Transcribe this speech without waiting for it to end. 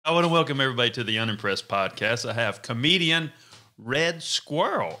I want to welcome everybody to the Unimpressed Podcast. I have comedian Red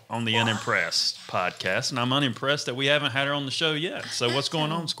Squirrel on the Unimpressed Podcast, and I'm unimpressed that we haven't had her on the show yet. So what's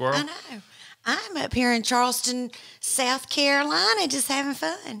going on, Squirrel? I know. I'm up here in Charleston, South Carolina, just having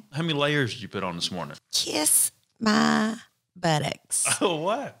fun. How many layers did you put on this morning? Kiss my buttocks. Oh,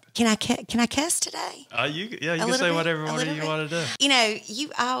 what? Can I cuss today? You can say whatever you want to do. You know, you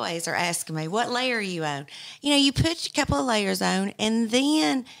always are asking me, what layer are you on? You know, you put a couple of layers on, and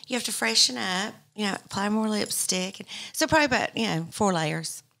then you have to freshen up, you know, apply more lipstick. So probably about, 4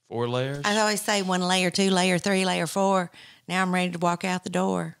 layers. 4 layers? I always say 1 layer, 2 layer, 3 layer, 4. Now I'm ready to walk out the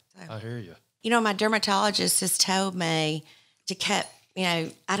door. So, I hear you. You know, my dermatologist has told me to cut,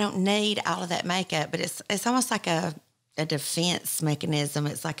 I don't need all of that makeup, but it's almost like a defense mechanism.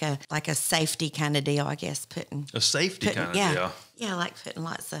 It's like a safety kind of deal, I guess, putting A safety kind of deal? Yeah, like putting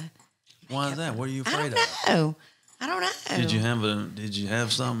lots of Why is that? What are you afraid I don't know. Did you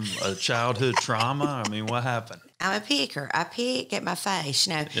have a childhood trauma? I mean, what happened? I'm a picker. I pick at my face,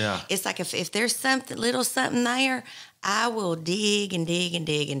 Yeah. It's like if there's something there, I will dig and dig and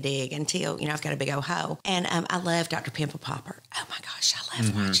dig and dig until, I've got a big old hole. And I love Dr. Pimple Popper. Oh, my gosh, I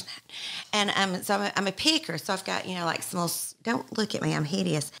love watching that. And so I'm a picker. So I've got, like some little, don't look at me, I'm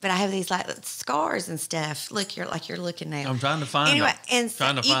hideous. But I have these like scars and stuff. Look, you're looking now. I'm trying to find them. And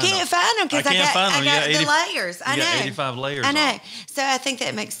you can't find them because I got the layers. I know. 85 layers I know. on. So I think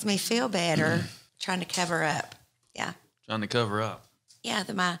that makes me feel better trying to cover up. Yeah. Trying to cover up. Yeah,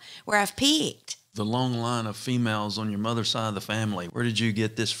 where I've peaked. The long line of females on your mother's side of the family. Where did you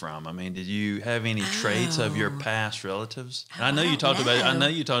get this from? I mean, did you have any traits of your past relatives? I know you talked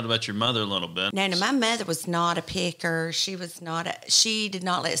about your mother a little bit. No, my mother was not a picker. She did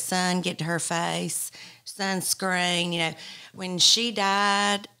not let sun get to her face, sunscreen. When she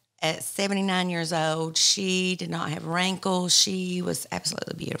died at 79 years old, she did not have wrinkles. She was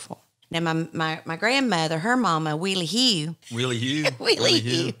absolutely beautiful. Now, my grandmother, her mama, Willie Hugh. Willie Hugh? Willie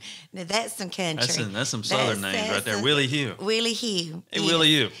Hugh. Now, that's some country. That's some southern names right there. Willie Hugh. Willie Hugh. Hey, Willie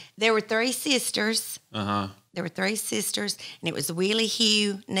Hugh. There were 3 sisters. Uh-huh. There were 3 sisters, and it was Willie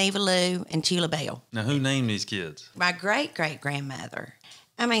Hugh, Neva Lou, and Tula Bell. Now, who named these kids? My great-great-grandmother.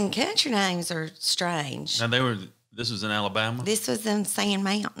 I mean, country names are strange. Now, this was in Alabama? This was in Sand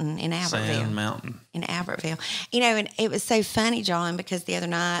Mountain in Albertville. Sand Mountain. In Albertville. And it was so funny, John, because the other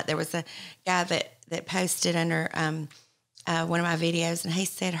night there was a guy that posted under one of my videos, and he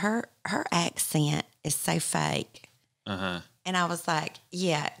said her accent is so fake. Uh-huh. And I was like,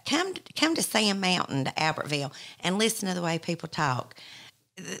 yeah, come to Sand Mountain to Albertville and listen to the way people talk.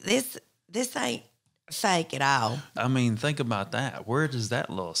 This ain't fake at all. I mean, think about that. Where does that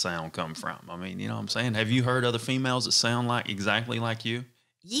little sound come from? I mean, you know what I'm saying? Have you heard other females that sound exactly like you?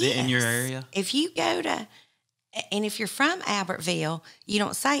 Yes. In your area? If you go to, and if you're from Albertville, you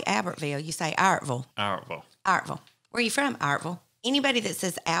don't say Albertville, you say Artville. Artville. Where are you from, Artville? Anybody that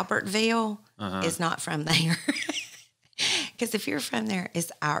says Albertville is not from there. Because if you're from there,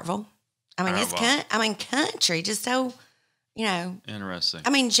 it's Artville. I mean, it's country, just so... Interesting. I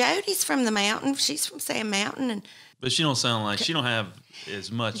mean, Jody's from the mountain. She's from Sand Mountain, but she don't sound like she don't have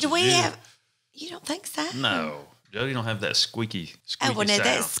as much. Do we have? You don't think so? No, Jody don't have that squeaky oh, well, no, sound.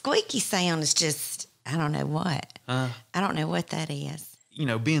 that squeaky sound is just I don't know what. I don't know what that is.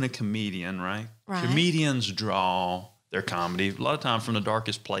 Being a comedian, right? Right. Comedians draw their comedy a lot of times from the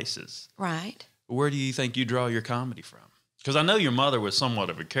darkest places. Right. Where do you think you draw your comedy from? Because I know your mother was somewhat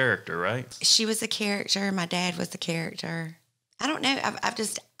of a character, right? She was a character. My dad was a character. I don't know. I've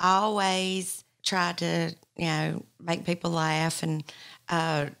just always tried to, make people laugh.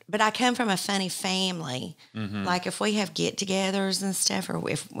 But I come from a funny family. Mm-hmm. Like if we have get-togethers and stuff, or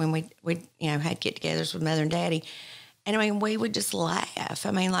when we had get-togethers with Mother and Daddy, and I mean, we would just laugh.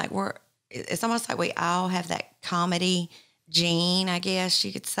 I mean, like it's almost like we all have that comedy gene, I guess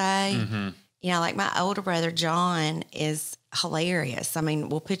you could say. Mm-hmm. Like my older brother, John, is hilarious. I mean,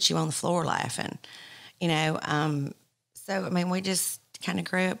 we'll put you on the floor laughing, So, I mean, we just kind of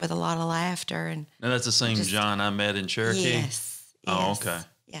grew up with a lot of laughter. And now, that's the same John I met in Cherokee? Yes. Oh, okay.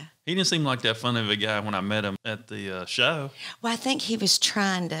 Yeah. He didn't seem like that funny of a guy when I met him at the show. Well, I think he was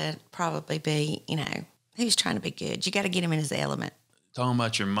trying to probably be, he was trying to be good. You got to get him in his element. Talking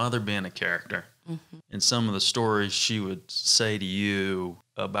about your mother being a character and some of the stories she would say to you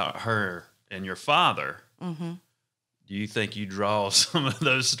about her and your father. Mm-hmm. Do you think you draw some of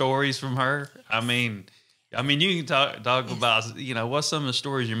those stories from her? I mean, you can talk about, what's some of the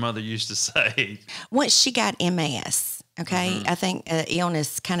stories your mother used to say? Once she got MS, okay, I think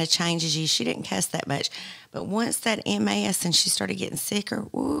illness kind of changes you. She didn't cuss that much. But once that MS and she started getting sicker,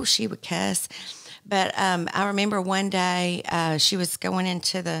 she would cuss. But I remember one day she was going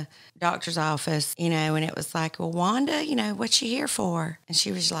into the doctor's office, you know, and it was like, well, Wanda, you know, what you here for? And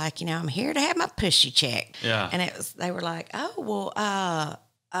she was like, you know, I'm here to have my pussy checked. Yeah. And they were like, oh, well,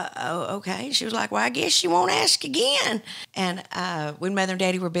 okay. She was like, well, I guess you won't ask again. And when Mother and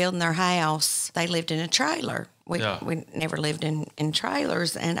Daddy were building their house, they lived in a trailer. We never lived in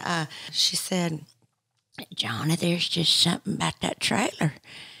trailers. And she said, Johnny, there's just something about that trailer.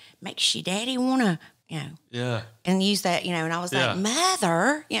 Makes your daddy want to, you know. Yeah. And use that, you know. And I was like,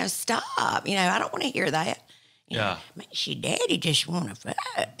 Mother, you know, stop. You know, I don't want to hear that. You know, makes your daddy just want to fuck.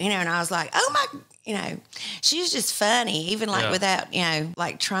 You know, and I was like, oh, my, you know. She was just funny, even like without, you know,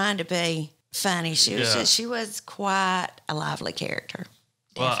 like trying to be funny. She was just, she was quite a lively character.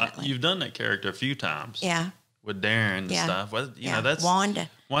 Definitely. Well, you've done that character a few times. Yeah. With Darren and stuff. Well, you know, that's Wanda.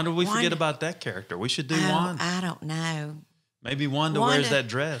 Why did we forget about that character? We should do Wanda. I don't know. Maybe Wanda wears that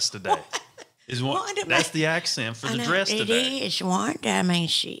dress today. Is Wanda, that's the accent for the dress today. It is Wanda. I mean,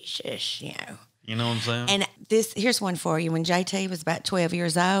 she's just, you know. You know what I'm saying? And here's one for you. When JT was about 12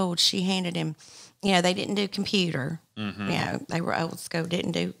 years old, she handed him, you know, they didn't do computer. Mm-hmm. You know, they were old school,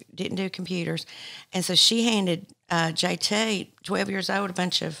 didn't do computers. And so she handed JT, 12 years old, a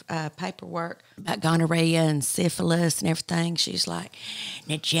bunch of paperwork about gonorrhea and syphilis and everything. She's like,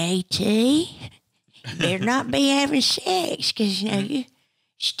 now, JT, better not be having sex because, you know, you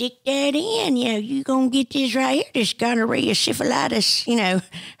stick that in, you know, you going to get this right here, this gonorrhea, syphilitis, you know,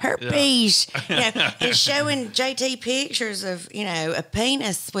 herpes. Yeah. You know, and showing JT pictures of, you know, a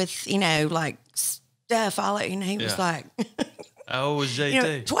penis with, you know, like stuff all out. You know, he was like... How old was JT? You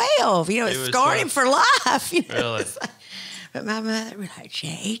know, 12. You know, it scarred him for life. You know? Really? Like, but my mother was like,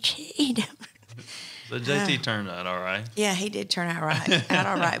 JT. So JT turned out all right. Yeah, he did turn out all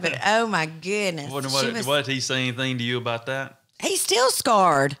right. But oh my goodness. What did he say anything to you about that? He's still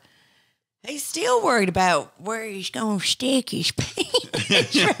scarred. He's still worried about where he's going to stick his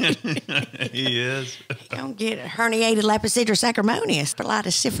penis. He is. He's going to get a herniated lapicidus acrimonious,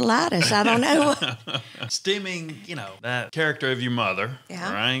 syphilitis. I don't know. Stemming, you know, that character of your mother,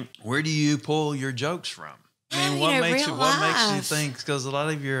 right? Where do you pull your jokes from? I mean, what makes you think? Because a lot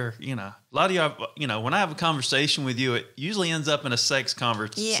of you, when I have a conversation with you, it usually ends up in a sex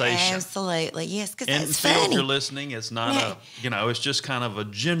conversation. Yeah, absolutely. Yes, because that's funny. And funny. if you're listening, it's not it's just kind of a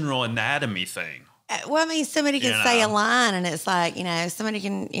general anatomy thing. Well, I mean, somebody can say a line and it's like, you know, somebody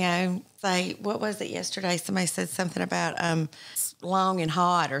can, you know, say, what was it yesterday? Somebody said something about long and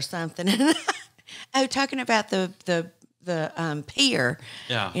hot or something. Talking about the pier.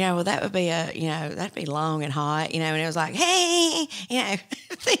 Yeah. You know, well, that would be that'd be long and hot, you know, and it was like, hey, you know,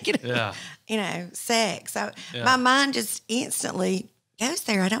 thinking of, you know, sex. So my mind just instantly goes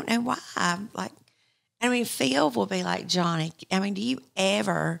there. I don't know why. I mean, Phil will be like, Johnny, I mean, do you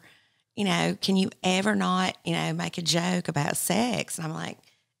ever, you know, can you ever not, you know, make a joke about sex? And I'm like,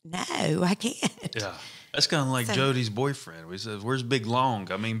 no, I can't. Yeah. That's kind of like Jody's boyfriend. We said, where's Big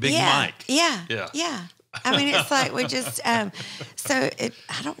Long? I mean, Big Mike. Yeah. I mean, it's like we just, I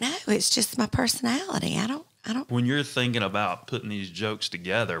don't know. It's just my personality. I don't. When you're thinking about putting these jokes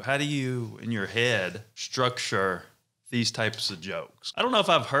together, how do you, in your head, structure these types of jokes? I don't know if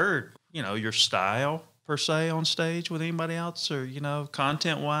I've heard, you know, your style per se on stage with anybody else or, you know,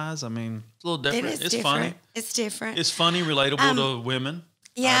 content-wise. I mean, it's a little different. It's different. Funny. It's different. It's funny, relatable to women.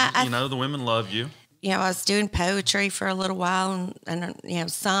 Yeah. You know, the women love you. You know, I was doing poetry for a little while and you know,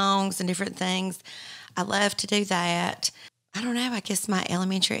 songs and different things. I love to do that. I don't know, I guess my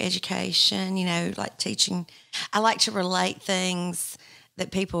elementary education, you know, like teaching, I like to relate things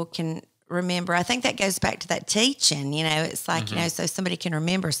that people can remember. I think that goes back to that teaching, you know, it's like, you know, so somebody can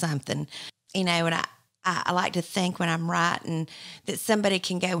remember something, you know, and I like to think when I'm writing that somebody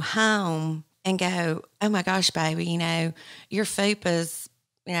can go home and go, oh my gosh, baby, you know, your fupa's,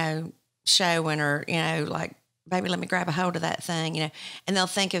 you know, showing or, you know, like, baby, let me grab a hold of that thing, you know, and they'll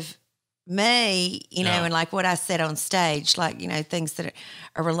think of me, you know, and like what I said on stage, like, you know, things that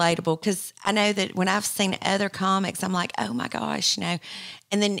are relatable. Because I know that when I've seen other comics, I'm like, oh my gosh, you know.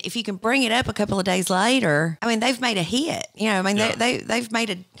 And then if you can bring it up a couple of days later, I mean, they've made a hit, you know. I mean, they've made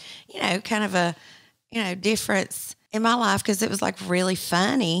a, you know, kind of a, you know, difference in my life because it was like really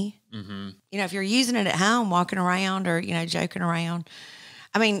funny. Mm-hmm. You know, if you're using it at home, walking around or, you know, joking around.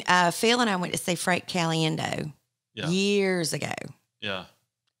 I mean, Phil and I went to see Frank Caliendo years ago. Yeah.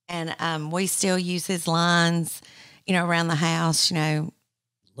 And we still use his lines, you know, around the house, you know,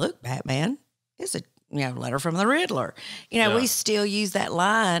 look, Batman, it's a, you know, letter from the Riddler. You know, we still use that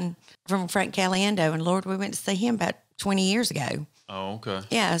line from Frank Caliendo. And Lord, we went to see him about 20 years ago. Oh, okay.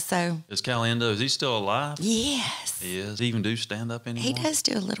 Yeah, so. Is Caliendo, is he still alive? Yes. He is. Does he even do stand-up anymore? He does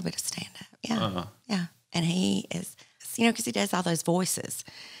do a little bit of stand-up. Yeah. Yeah. And he is, because he does all those voices.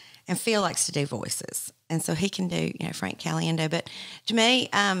 And Phil likes to do voices. And so he can do, Frank Caliendo. But to me,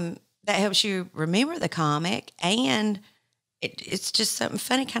 that helps you remember the comic. And it's just something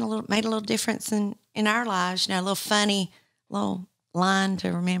funny, kind of made a little difference in our lives. A little funny, little line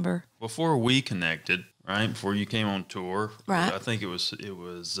to remember. Before we connected, right, before you came on tour, right? I think it was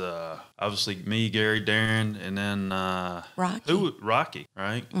obviously me, Gary, Darren, and then Rocky,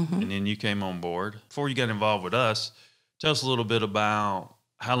 right? Mm-hmm. And then you came on board. Before you got involved with us, tell us a little bit about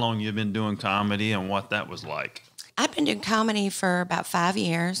how long you've been doing comedy and what that was like. I've been doing comedy for about 5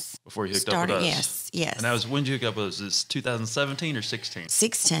 years. Before you hooked up with us? Yes. And that was, when did you hook up with us? Is 2017 or 16?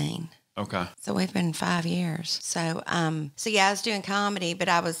 16. Okay. So we've been 5 years. So yeah, I was doing comedy, but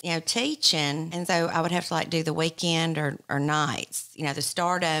I was, teaching. And so I would have to do the weekend or nights. The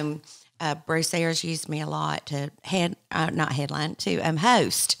Stardome, Bruce Ayers used me a lot to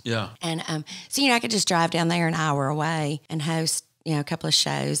host. Yeah. And so, I could just drive down there an hour away and host, a couple of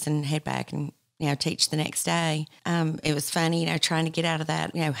shows and head back and, teach the next day. It was funny, trying to get out of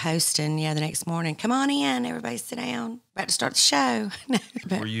that, hosting, the next morning. Come on in, everybody sit down. About to start the show.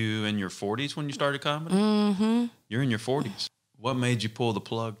 Were you in your 40s when you started comedy? Mm-hmm. You're in your 40s. What made you pull the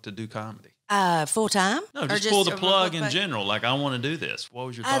plug to do comedy? Full time? No, just pull the plug in general. Like, I want to do this. What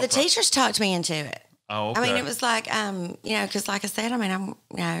was your thought process? Teachers talked me into it. Oh, okay. I mean, it was like, because like I said, I'm,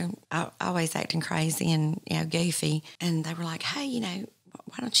 I always acting crazy and, goofy. And they were like, hey,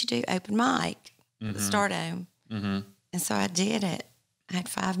 why don't you do open mic at the Stardome? Mm-hmm. And so I did it. I had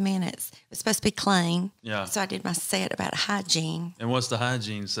 5 minutes. It was supposed to be clean. Yeah. So I did my set about hygiene. And what's the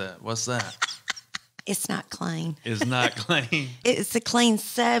hygiene set? What's that? It's not clean. It's not clean? It's a clean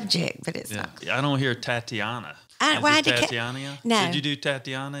subject, but it's not clean. I don't hear Tatiana. Tatiana? No. Did you do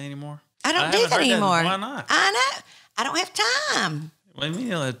Tatiana anymore? I don't do that anymore. Why not? I know. I don't have time. What do you mean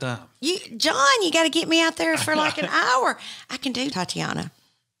you don't have time? John, you got to get me out there for like an hour. I can do Tatiana.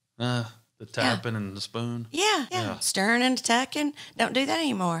 The tapping and the spoon? Yeah. Stirring and tucking. Don't do that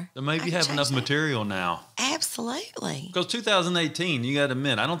anymore. So maybe you have enough material now. Absolutely. Because 2018, you got to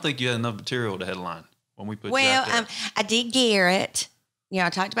admit, I don't think you had enough material to headline when we put you out there. I did Garrett. I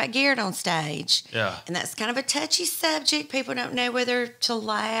talked about Garrett on stage. Yeah. And that's kind of a touchy subject. People don't know whether to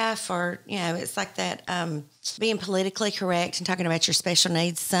laugh or, it's like that being politically correct and talking about your special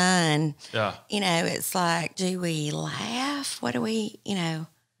needs son. Yeah. It's like, do we laugh? What do we, Yeah.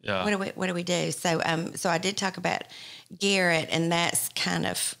 What do we do? So I did talk about Garrett, and that's kind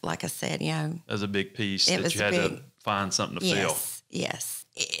of, like I said, As a big piece that you had to find something to feel. Yes.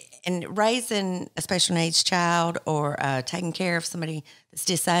 And raising a special needs child or taking care of somebody that's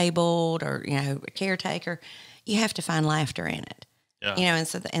disabled or, a caretaker, you have to find laughter in it. Yeah.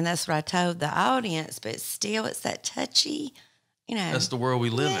 And that's what I told the audience, but still it's that touchy, That's the world we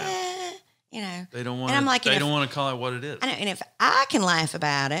live in. They don't want to. They don't want to call it what it is. I know, and if I can laugh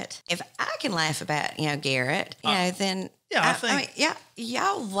about it, Garrett, then I think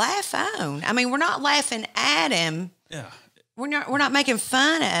y'all laugh on. I mean, we're not laughing at him. Yeah, we're not making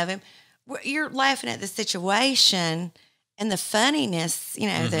fun of him. You're laughing at the situation and the funniness,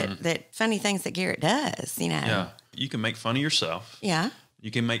 that funny things that Garrett does. Yeah, you can make fun of yourself. Yeah,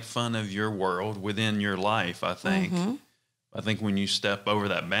 you can make fun of your world within your life. I think. Mm-hmm. I think when you step over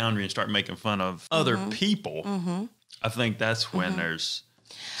that boundary and start making fun of other people, I think that's when there's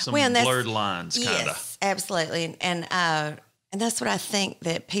some blurred lines, kind of. Yes, absolutely. And that's what I think,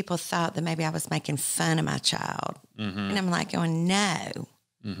 that people thought that maybe I was making fun of my child. Mm-hmm. And I'm like going, no,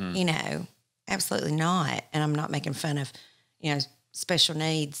 absolutely not. And I'm not making fun of, special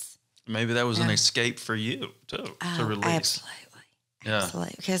needs. Maybe that was an escape for you, too, to release. Absolutely. Yeah.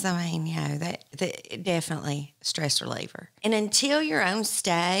 Absolutely. Because, that definitely a stress reliever. And until you're on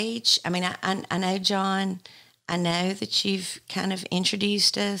stage, I mean, I know, John, I know that you've kind of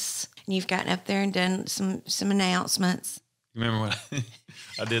introduced us and you've gotten up there and done some announcements. Remember when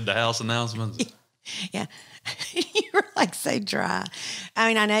I did the house announcements? Yeah. You were like so dry. I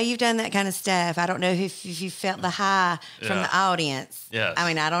mean, I know you've done that kind of stuff. I don't know if you felt the high from the audience. Yes. I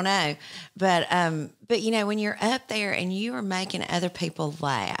mean, I don't know. But when you're up there and you are making other people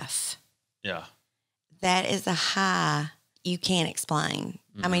laugh. Yeah. That is a high you can't explain.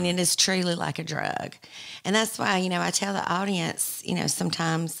 Mm-hmm. I mean, it is truly like a drug. And that's why, I tell the audience,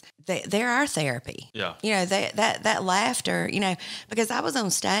 sometimes they're our therapy. Yeah. That laughter, because I was on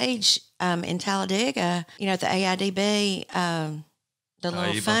stage in Talladega, at the AIDB, the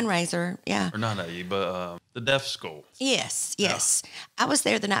little fundraiser. Yeah. Or not AIDB, but the deaf school. Yes, yes. Yeah. I was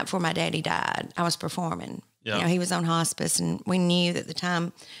there the night before my daddy died. I was performing. Yeah. You know, he was on hospice, and we knew that the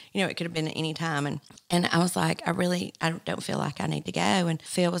time, you know, it could have been at any time. And I was like, I don't feel like I need to go. And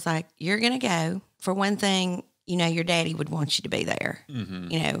Phil was like, you're going to go. For one thing, you know, your daddy would want you to be there,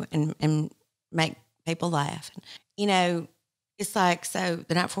 you know, and make people laugh. And, you know, it's like, so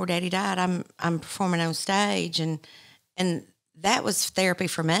the night before daddy died, I'm performing on stage, and that was therapy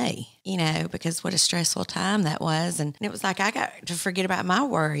for me, you know, because what a stressful time that was. And it was like, I got to forget about my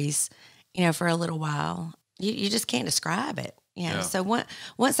worries, you know, for a little while. You just can't describe it, you know. Yeah. So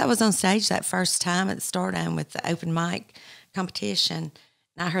once I was on stage that first time at the Stardome with the open mic competition,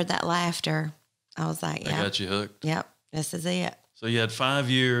 and I heard that laughter, I was like, yeah. I got you hooked. Yep, this is it. So you had 5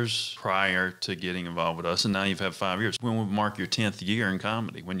 years prior to getting involved with us, and now you've had 5 years. When would mark your 10th year in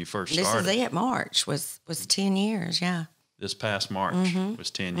comedy, when you first started? This is it. March was 10 years, yeah. This past March was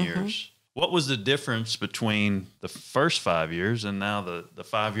 10 years. What was the difference between the first 5 years and now the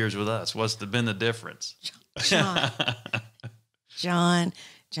 5 years with us? What's been the difference? John.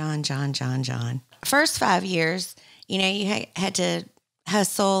 First 5 years, you know, you had to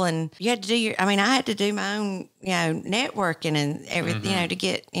hustle, and you had to do I had to do my own, you know, networking and everything, you know, to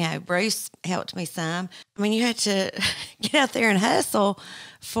get, you know, Bruce helped me some. I mean, you had to get out there and hustle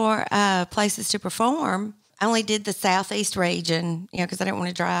for places to perform. I only did the Southeast region, you know, because I didn't want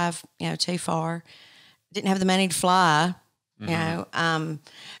to drive, you know, too far. Didn't have the money to fly, you know.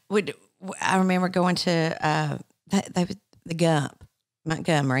 I remember going to the Gump,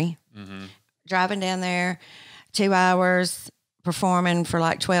 Montgomery, driving down there, 2 hours, performing for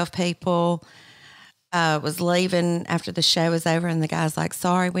like 12 people. Was leaving after the show was over, and the guy's like,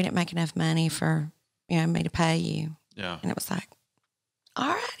 "Sorry, we didn't make enough money for, you know, me to pay you." Yeah, and it was like, all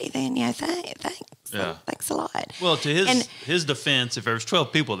righty then, yeah, thanks. Yeah. Thanks a lot. Well, to his defense, if there was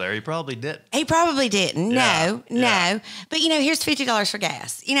 12 people there, he probably didn't. He probably didn't. No. But, you know, here's $50 for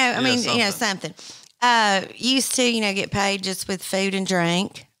gas. You know, I mean, something. You know, something. Used to, you know, get paid just with food and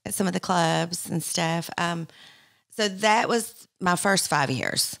drink at some of the clubs and stuff. So that was my first 5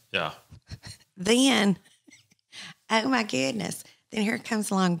 years. Yeah. Then, oh my goodness, then here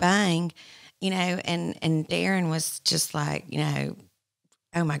comes along Bang, you know, and Darren was just like, you know,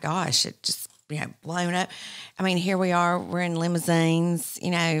 oh my gosh, it just, you know, blown up. I mean, here we are, we're in limousines,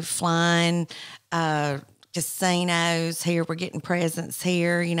 you know, flying, casinos here, we're getting presents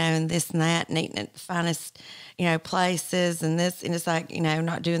here, you know, and this and that, and eating at the finest, you know, places, and this, and it's like, you know,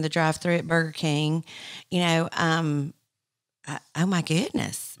 not doing the drive-through at Burger King, you know, oh my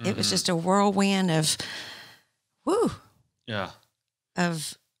goodness. It was just a whirlwind of, whoo. Yeah.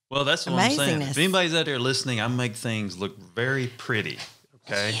 Of well, that's what I'm saying. If anybody's out there listening, I make things look very pretty.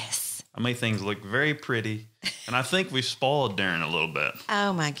 Okay. Yes. I make things look very pretty, and I think we've spoiled Darren a little bit.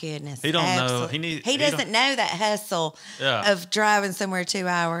 Oh my goodness. He don't know. He doesn't know that hustle of driving somewhere 2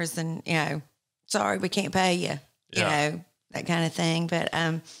 hours and, you know, sorry, we can't pay you. You know, that kind of thing. But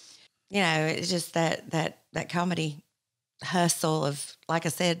you know, it's just that comedy hustle of, like I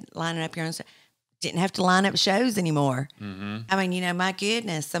said, lining up your own stuff. Didn't have to line up shows anymore. I mean, you know, my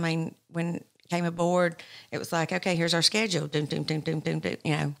goodness. I mean, when came aboard, it was like, okay, here's our schedule. Doom, doom, doom, doom, doom, doom.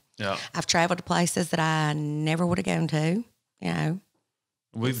 You know, I've traveled to places that I never would have gone to. You know,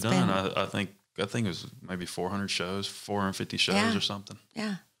 we've done. I think it was maybe 400 shows, 450 shows or something.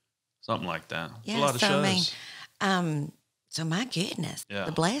 Yeah, something like that. It's a lot of shows. I mean, so my goodness,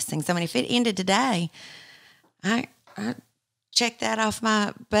 the blessings. I mean, if it ended today, I check that off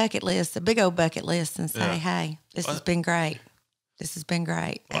my bucket list, the big old bucket list, and say, hey, this has been great. This has been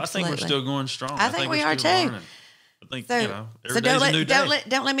great. Well, I think we're still going strong. I think we are too. Learning. I think, so, you know, every day's a new day.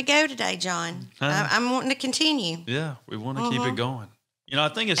 Don't let me go today, John. I'm wanting to continue. Yeah, we want to keep it going. You know, I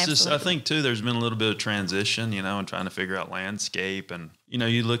think it's just, I think too, there's been a little bit of transition, you know, and trying to figure out landscape. And, you know,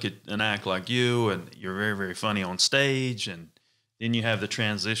 you look at an act like you, and you're very, very funny on stage. And then you have the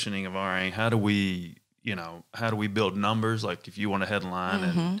transitioning of, all right, how do we build numbers? Like if you want to headline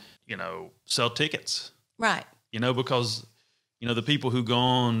and, you know, sell tickets. Right. You know, because, you know, the people who go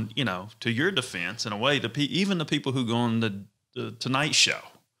on, you know, to your defense, in a way, even the people who go on the Tonight Show,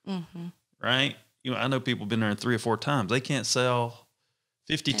 right? You know, I know people have been there 3 or 4 times. They can't sell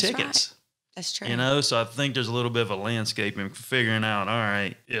 50 tickets. Right. That's true. You know, so I think there's a little bit of a landscape in figuring out, all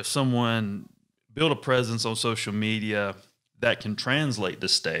right, if someone build a presence on social media that can translate to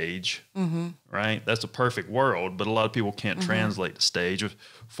stage, right? That's a perfect world, but a lot of people can't translate to stage.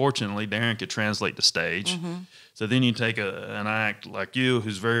 Fortunately, Darren could translate to stage. So then you take an act like you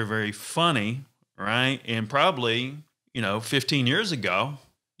who's very, very funny, right? And probably, you know, 15 years ago,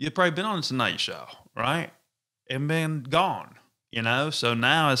 you'd probably been on the Tonight Show, right? And been gone, you know? So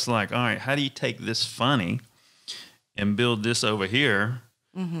now it's like, all right, how do you take this funny and build this over here,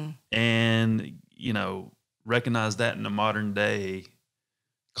 and recognize that in the modern day,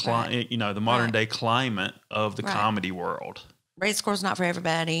 the modern day climate of the comedy world. Red Squirrel's not for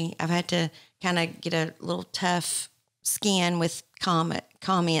everybody. I've had to kind of get a little tough skin with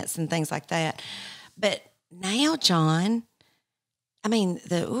comments and things like that. But now, John, I mean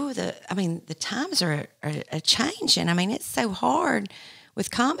the times are changing. I mean, it's so hard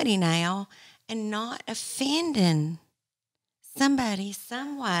with comedy now and not offending somebody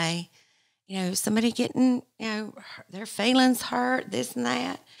some way. Somebody getting, their feelings hurt, this and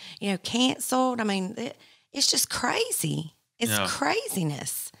that, canceled. I mean, it's just crazy. It's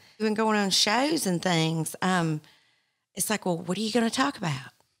craziness. Even going on shows and things. It's like, well, what are you going to talk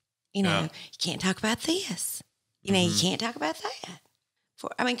about? You can't talk about this. You can't talk about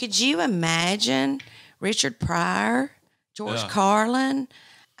that. Could you imagine Richard Pryor, George Carlin?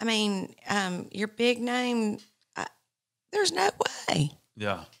 Your big name, there's no way.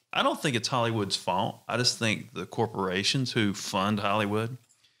 Yeah. I don't think it's Hollywood's fault. I just think the corporations who fund Hollywood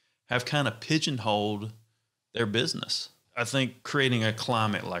have kind of pigeonholed their business. I think creating a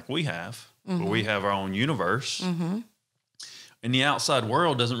climate like we have, where we have our own universe, and the outside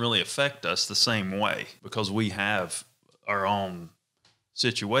world doesn't really affect us the same way because we have our own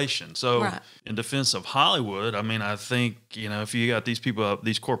situation. So in defense of Hollywood, I think, if you got these people,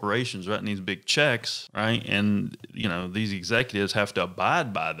 these corporations writing these big checks, right? And, these executives have to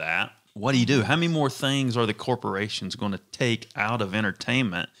abide by that. What do you do? How many more things are the corporations going to take out of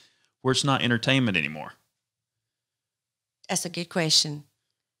entertainment where it's not entertainment anymore? That's a good question.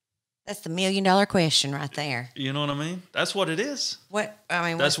 That's the $1 million question right there. You know what I mean? That's what it is.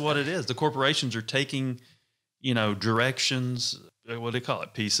 That's what it is. The corporations are taking, directions. What do they call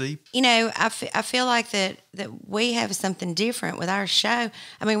it? PC? I feel like that we have something different with our show.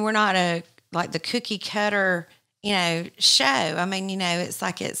 We're not like the cookie cutter, show. It's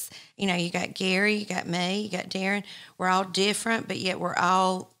like you got Gary, you got me, you got Darren. We're all different, but yet we're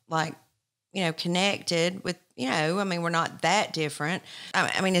all like, connected with, we're not that different.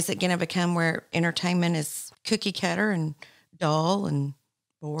 Is it going to become where entertainment is cookie cutter and dull and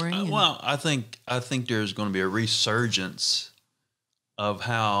boring? Well, I think there's going to be a resurgence of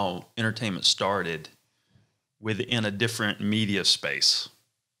how entertainment started within a different media space,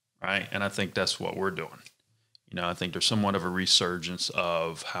 right? And I think that's what we're doing. I think there's somewhat of a resurgence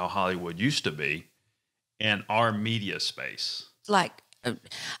of how Hollywood used to be in our media space. Like,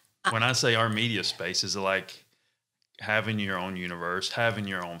 when I say our media space, is like having your own universe, having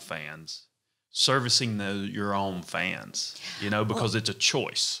your own fans, servicing your own fans, because it's a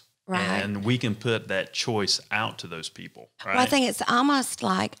choice. Right. And we can put that choice out to those people. Right. Well, I think it's almost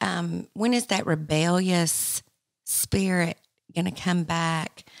like, when is that rebellious spirit going to come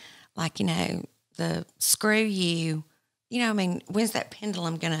back? Like, the screw you, when's that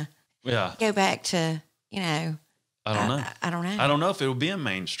pendulum going to go back to, I don't know. I don't know. I don't know if it will be in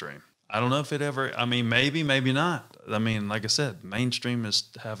mainstream. I don't know if it ever, maybe, maybe not. Like I said, mainstream is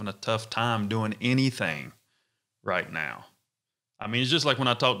having a tough time doing anything right now. It's just like when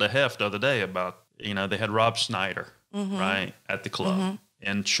I talked to Hef the other day about, they had Rob Schneider, right, at the club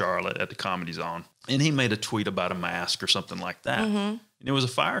in Charlotte at the Comedy Zone. And he made a tweet about a mask or something like that. And it was a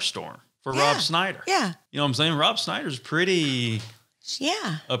firestorm for Rob Schneider. Yeah. You know what I'm saying? Rob Schneider's a pretty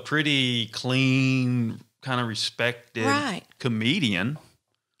clean, kind of respected comedian.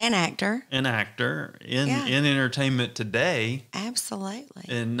 An actor in entertainment today. Absolutely.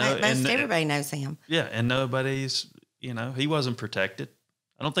 And most everybody knows him. Yeah. And nobody's, he wasn't protected.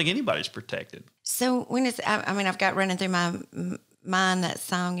 I don't think anybody's protected. So when it's, I've got running through my mind that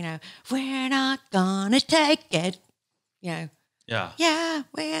song, we're not gonna take it. Yeah. Yeah,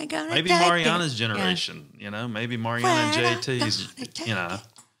 we're gonna maybe take Mariana's it. generation, maybe Mariana and JT's,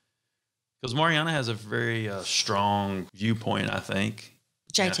 because Mariana has a very strong viewpoint, I think.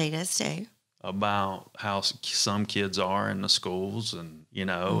 JT does too. About how some kids are in the schools and,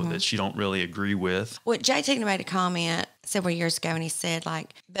 that she don't really agree with. Well, JT made a comment several years ago and he said,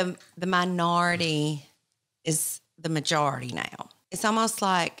 like, the minority is the majority now. It's almost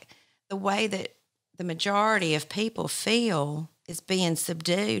like the way that the majority of people feel is being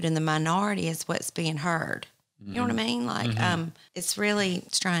subdued and the minority is what's being heard. You know what I mean? Like, it's really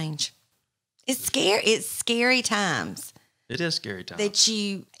strange. It's scary. It's scary times. It is scary times. That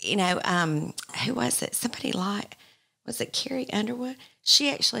who was it? Was it Carrie Underwood? She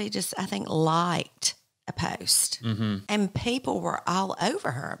actually just, I think, liked a post. And people were all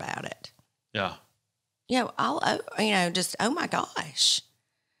over her about it. Yeah. All over, just, oh my gosh.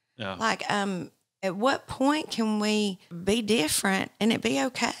 Yeah. Like, at what point can we be different and it be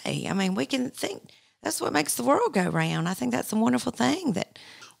okay? We can think that's what makes the world go round. I think that's a wonderful thing that.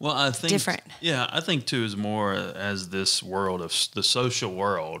 Well, I think different. Yeah, I think too is more as this world of the social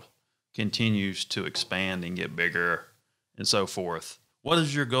world continues to expand and get bigger and so forth. What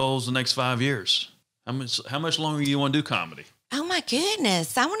is your goals the next 5 years? How much longer do you want to do comedy? Oh my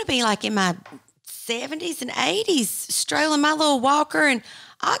goodness. I want to be like in my 70s and 80s, strolling my little walker and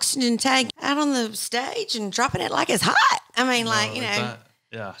oxygen tank out on the stage and dropping it like it's hot. I mean,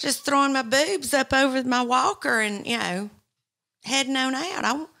 Yeah. just throwing my boobs up over my walker and, heading on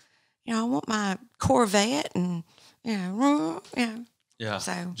out. I want my Corvette and, Yeah.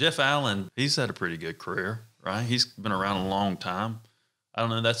 So Jeff Allen, he's had a pretty good career, right? He's been around a long time. I don't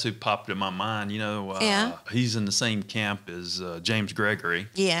know. That's who popped in my mind. He's in the same camp as James Gregory.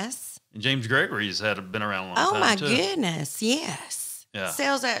 Yes. And James Gregory's been around a long time. Oh my too. goodness. Yes. Yeah.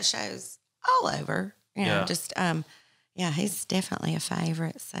 Sells out shows all over. He's definitely a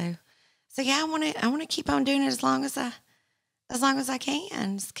favorite. So yeah, I want to keep on doing it as long as I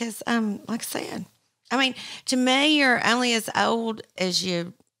can. Because like I said, I mean, to me, you're only as old as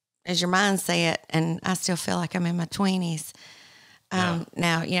your mindset, and I still feel like I'm in my 20s.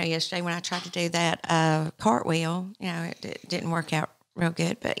 Now, yesterday when I tried to do that cartwheel, it didn't work out real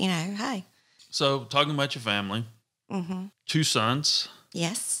good, but hey. So talking about your family, 2 sons.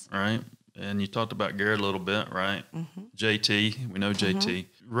 Yes. Right. And you talked about Garrett a little bit, right? Mm-hmm. JT, we know JT.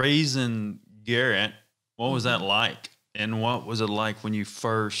 Raising Garrett, what was that like? And what was it like when you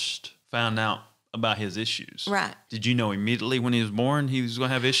first found out about his issues? Right. Did you know immediately when he was born he was going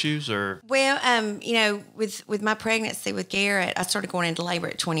to have issues, or? Well, with my pregnancy with Garrett, I started going into labor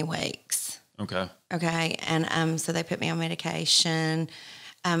at 20 weeks. Okay. Okay. And so they put me on medication.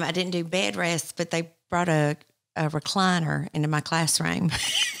 I didn't do bed rest, but they brought a recliner into my classroom.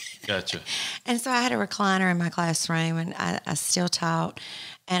 Gotcha. And so I had a recliner in my classroom, and I still taught,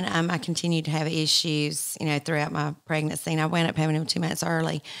 and I continued to have issues, throughout my pregnancy. And I wound up having him 2 months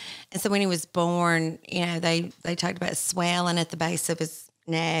early. And so when he was born, they talked about swelling at the base of his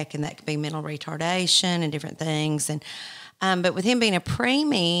neck, and that could be mental retardation and different things. And but with him being a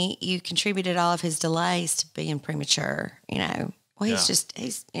preemie, you contributed all of his delays to being premature. Well, he's just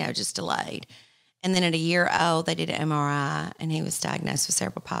delayed. And then at a year old, they did an MRI, and he was diagnosed with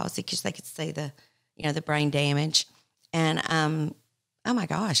cerebral palsy because they could see the brain damage. And oh my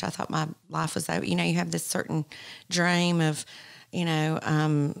gosh, I thought my life was over. You have this certain dream of, he's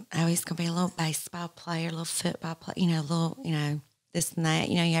going to be a little baseball player, a little football player, this and that.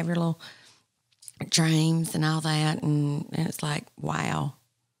 You have your little dreams and all that, and it's like, wow.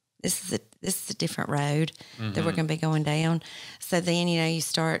 This is a different road that we're going to be going down. So then, you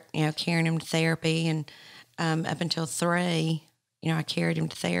start, carrying him to therapy, and up until 3, I carried him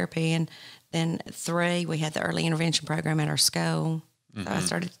to therapy, and then 3, we had the early intervention program at our school. So I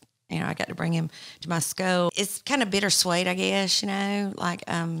started, I got to bring him to my school. It's kind of bittersweet, I guess, Now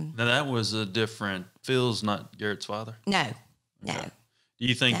that was a different. Phil's not Garrett's father? No. Do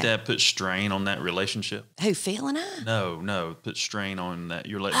you think that put strain on that relationship? Who, Phil and I? No, put strain on that.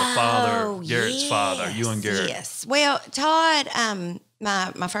 You're like the father, Garrett's father, you and Garrett. Yes. Well, Todd,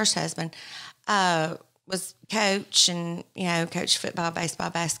 my first husband, was coach, and coached football,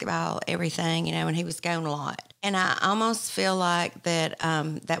 baseball, basketball, everything, and he was gone a lot. And I almost feel like that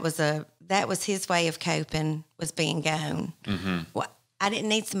that was his way of coping, was being gone. Mm-hmm. Well, I didn't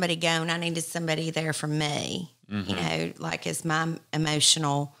need somebody gone. I needed somebody there for me. Like as my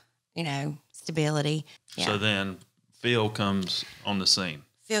emotional, stability. Yeah. So then Phil comes on the scene.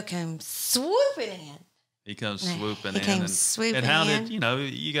 Phil comes swooping in. He comes swooping in. He came swooping in. And how did,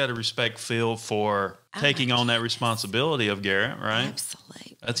 you got to respect Phil for taking on that responsibility of Garrett, right?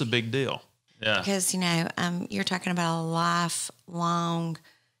 Absolutely. That's a big deal. Yeah. Because, you're talking about a lifelong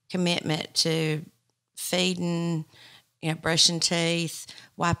commitment to feeding, brushing teeth,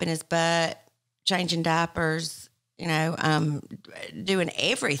 wiping his butt, changing diapers, doing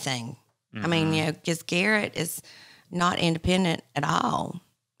everything. I mean, because Garrett is not independent at all.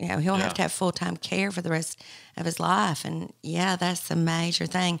 He'll have to have full-time care for the rest of his life. And, that's a major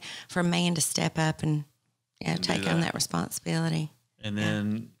thing for a man to step up and, take on that responsibility. And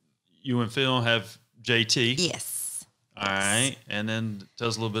then you and Phil have JT. Yes. All right. And then tell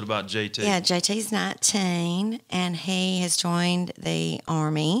us a little bit about JT. Yeah, JT's 19, and he has joined the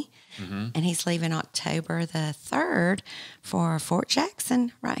Army. And he's leaving October the 3rd for Fort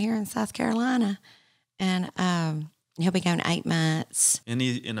Jackson right here in South Carolina. And he'll be going 8 months. In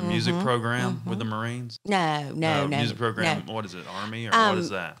a music program with the Marines? No. Music program. No. What is it? Army or what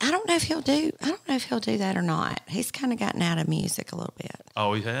is that? I don't know if he'll do that or not. He's kind of gotten out of music a little bit.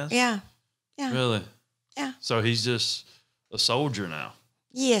 Oh, he has? Yeah. Really? Yeah. So he's just a soldier now.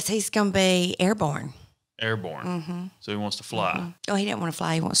 Yes, he's going to be airborne. Airborne. Mm-hmm. So he wants to fly. Mm-hmm. Oh, he doesn't want to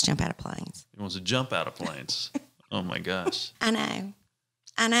fly. He wants to jump out of planes. He wants to jump out of planes. Oh, my gosh. I know.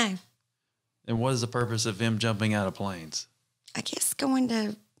 And what is the purpose of him jumping out of planes? I guess going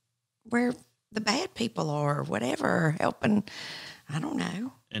to where the bad people are or whatever, or helping. I don't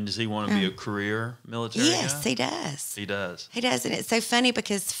know. And does he want to be a career military guy? Yes, he does. He does. He does. And it's so funny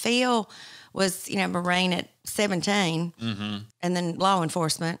because Phil was, Marine at 17 and then law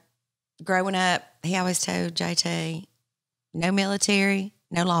enforcement. Growing up, he always told JT, no military,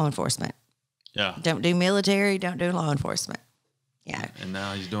 no law enforcement. Yeah. Don't do military, don't do law enforcement. Yeah. And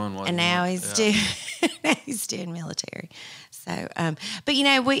now he's doing what? And now he's doing military. So, but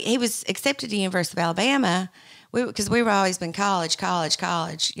he was accepted to the University of Alabama because we were always been college,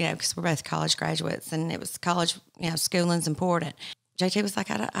 because we're both college graduates, and it was college, schooling's important. JT was like,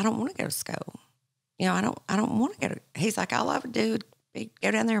 I don't want to go to school. I don't want to go to. He's like, all I would do would be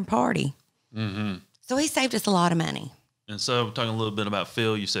go down there and party. Mm-hmm. So he saved us a lot of money. And so, talking a little bit about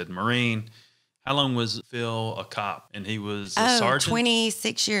Phil, you said Marine. How long was Phil a cop? And he was a sergeant?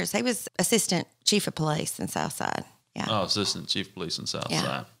 26 years. He was assistant chief of police in Southside. Yeah. Oh, assistant chief of police in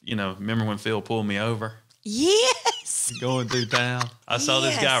Southside. Yeah. Remember when Phil pulled me over? Yes. Going through town. I saw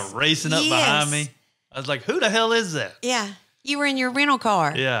this guy racing up behind me. I was like, who the hell is that? Yeah. You were in your rental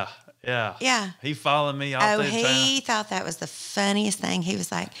car. Yeah. He followed me all through town. He thought that was the funniest thing. He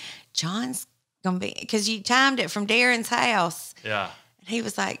was like, John's going to be, because you timed it from Darren's house. Yeah. And he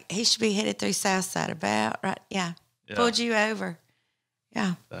was like, he should be headed through Southside about, right? Yeah. Pulled you over.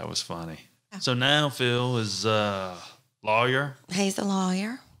 Yeah. That was funny. Yeah. So now Phil is a lawyer. He's a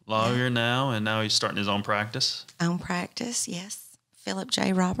lawyer. Now, and now he's starting his own practice. Own practice, yes. Philip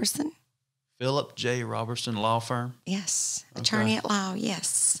J. Robertson. Philip J. Robertson Law Firm? Yes. Okay. Attorney at law,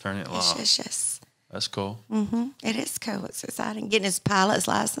 yes. Attorney at law. Yes. That's cool. Mm-hmm. It is cool. It's exciting. Getting his pilot's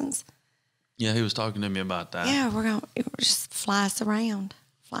license. Yeah, he was talking to me about that. Yeah, we're going to just fly us around.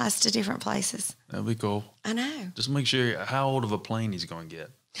 Fly us to different places. That'd be cool. I know. Just make sure how old of a plane he's going to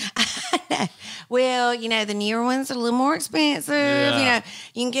get. I know. Well, the newer ones are a little more expensive. Yeah.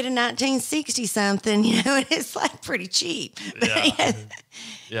 You can get a 1960 something, and it's like pretty cheap. Yeah.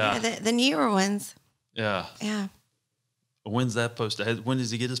 Yeah. The newer ones. Yeah. Yeah. When's that posted? When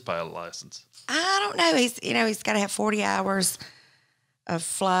does he get his pilot license? I don't know. He's got to have 40 hours of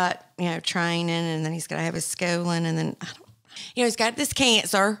flight, training, and then he's got to have his schooling, and then he's got this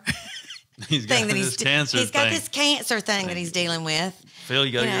cancer. He's got this cancer thing that he's dealing with. Phil,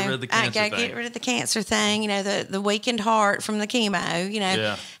 you got to get rid of the cancer thing. I got to get rid of the cancer thing. The weakened heart from the chemo.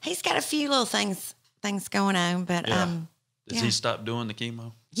 Yeah. He's got a few little things going on, but Does he stop doing the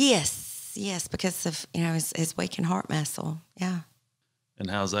chemo? Yes, because of his weakened heart muscle. Yeah. And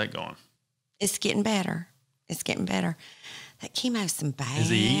how's that going? It's getting better. That chemo's some bad. Is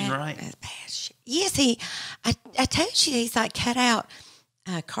he eating right? Bad shit. Yes, I told you he's like cut out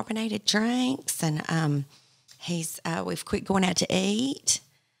carbonated drinks, and we've quit going out to eat,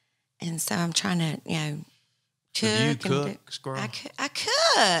 and so I'm trying to cook. So do you cook, Squirrel? I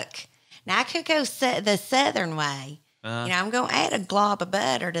cook. Now I cook the southern way. I'm going to add a glob of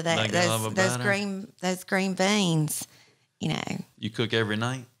butter to that. Those green beans. You cook every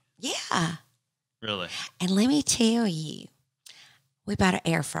night? Yeah. Really? And let me tell you, we bought an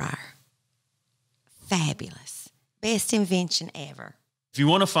air fryer. Fabulous. Best invention ever. If you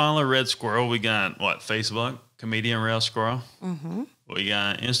want to follow Red Squirrel, we got, Facebook, Comedian Red Squirrel. Mm-hmm. We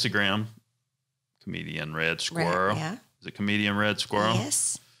got Instagram, Comedian Red Squirrel. Yeah. Is it Comedian Red Squirrel?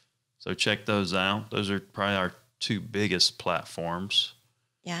 Yes. So check those out. Those are probably our two biggest platforms.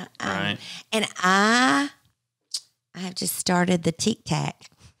 Yeah. Right. And I have just started the TikTok.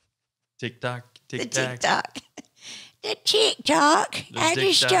 TikTok. The TikTok. I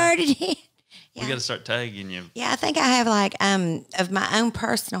just started it. Yeah. We got to start tagging you. Yeah, I think I have of my own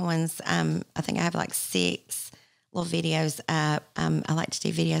personal ones. I think I have 6 little videos up. I like to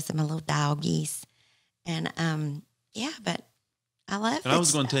do videos of my little doggies, and but I love it. And I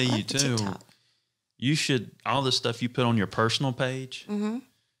was going to tell you too. TikTok. You should all the stuff you put on your personal page. Mm-hmm.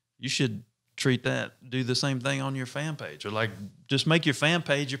 You should do the same thing on your fan page, or just make your fan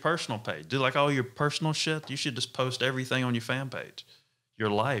page your personal page. Do all your personal shit. You should just post everything on your fan page. Your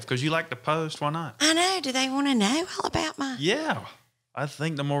life, because you like to post. Why not? I know. Do they want to know all about my? Yeah, I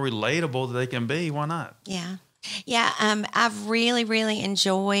think the more relatable they can be, why not? Yeah. I've really, really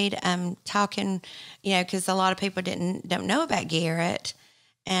enjoyed talking. Because a lot of people don't know about Garrett,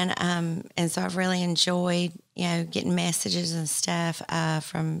 and so I've really enjoyed getting messages and stuff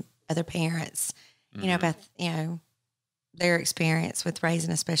from other parents, about their experience with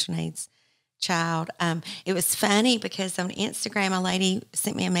raising a special needs child. It was funny because on Instagram, a lady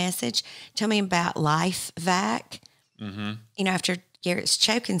sent me a message, told me about Life Vac. Mm-hmm. You know, after Garrett's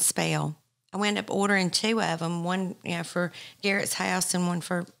choking spell, I wound up ordering 2 of them, one, you know, for Garrett's house and one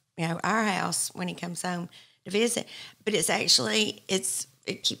for, you know, our house when he comes home to visit. But it's actually, it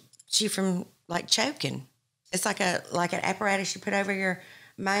keeps you from like choking. It's like an apparatus you put over your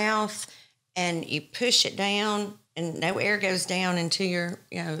mouth and you push it down and no air goes down into your,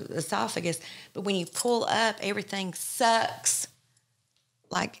 you know, esophagus. But when you pull up, everything sucks.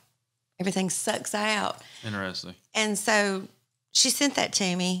 Like everything sucks out. Interesting. And so she sent that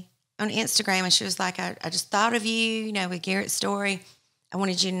to me on Instagram, and she was like, I just thought of you, you know, with Garrett's story. I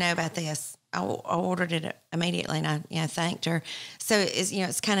wanted you to know about this. I ordered it immediately, and I, you know, thanked her. So it's, you know,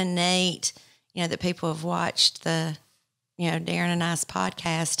 it's kind of neat, you know, that people have watched the, you know, Darren and I's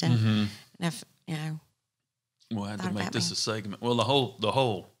podcast, and have, you know, we'll have to make this a segment. Well, the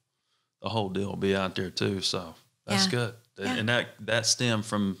whole deal will be out there too. So that's good. Yeah. And that stemmed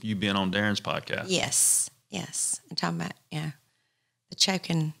from you being on Darren's podcast. Yes. I'm talking about, yeah, the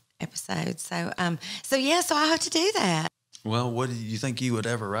choking episode. So I have to do that. Well, what do you think you would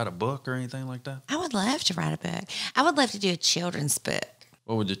ever write a book or anything like that? I would love to write a book. I would love to do a children's book.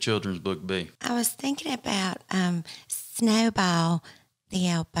 What would the children's book be? I was thinking about Snowball, the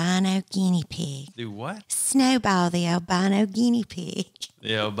albino guinea pig. Do what? Snowball, the albino guinea pig.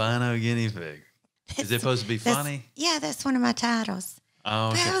 The albino guinea pig. Is it supposed to be funny? Yeah, that's one of my titles. Oh,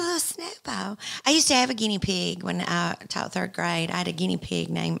 okay. I have a little Snowball. I used to have a guinea pig when I taught 3rd grade. I had a guinea pig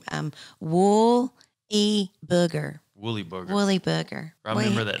named Woolly Booger. Woolly Booger. Woolly Booger. I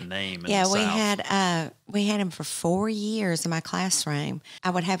remember that name. Yeah, we had him for 4 years in my classroom. I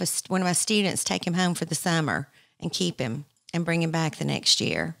would have one of my students take him home for the summer and keep him and bring him back the next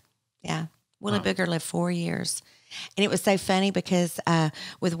year. Yeah, Woolly Booger lived 4 years, and it was so funny because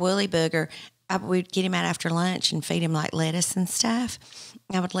with Woolly Booger, I would get him out after lunch and feed him like lettuce and stuff.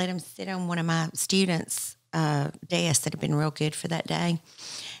 I would let him sit on one of my students' desks that had been real good for that day.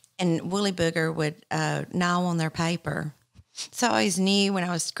 And Woolly Booger would gnaw on their paper. So I always knew when I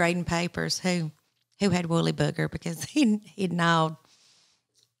was grading papers who had Woolly Booger because he'd gnawed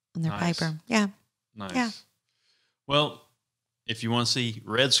on their paper. Yeah. Nice. Yeah. Well, if you want to see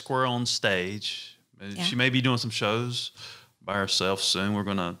Red Squirrel on stage, she may be doing some shows by herself soon. We're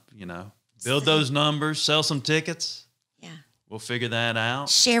going to, you know, build those numbers, sell some tickets. Yeah. We'll figure that out.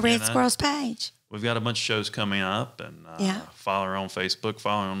 Share Red Squirrel's page. We've got a bunch of shows coming up, and follow her on Facebook,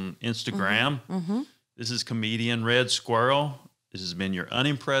 follow her on Instagram. Mm-hmm. This is comedian Red Squirrel. This has been your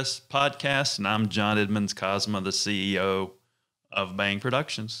Unimpressed Podcast, and I'm John Edmonds Kozma, the CEO of Bang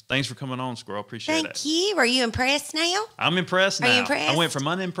Productions. Thanks for coming on, Squirrel. Appreciate it. Thank you. Are you impressed now? I'm impressed now. Are you impressed? I went from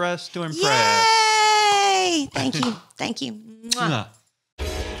unimpressed to impressed. Yay! Thank you. Thank you. Mwah.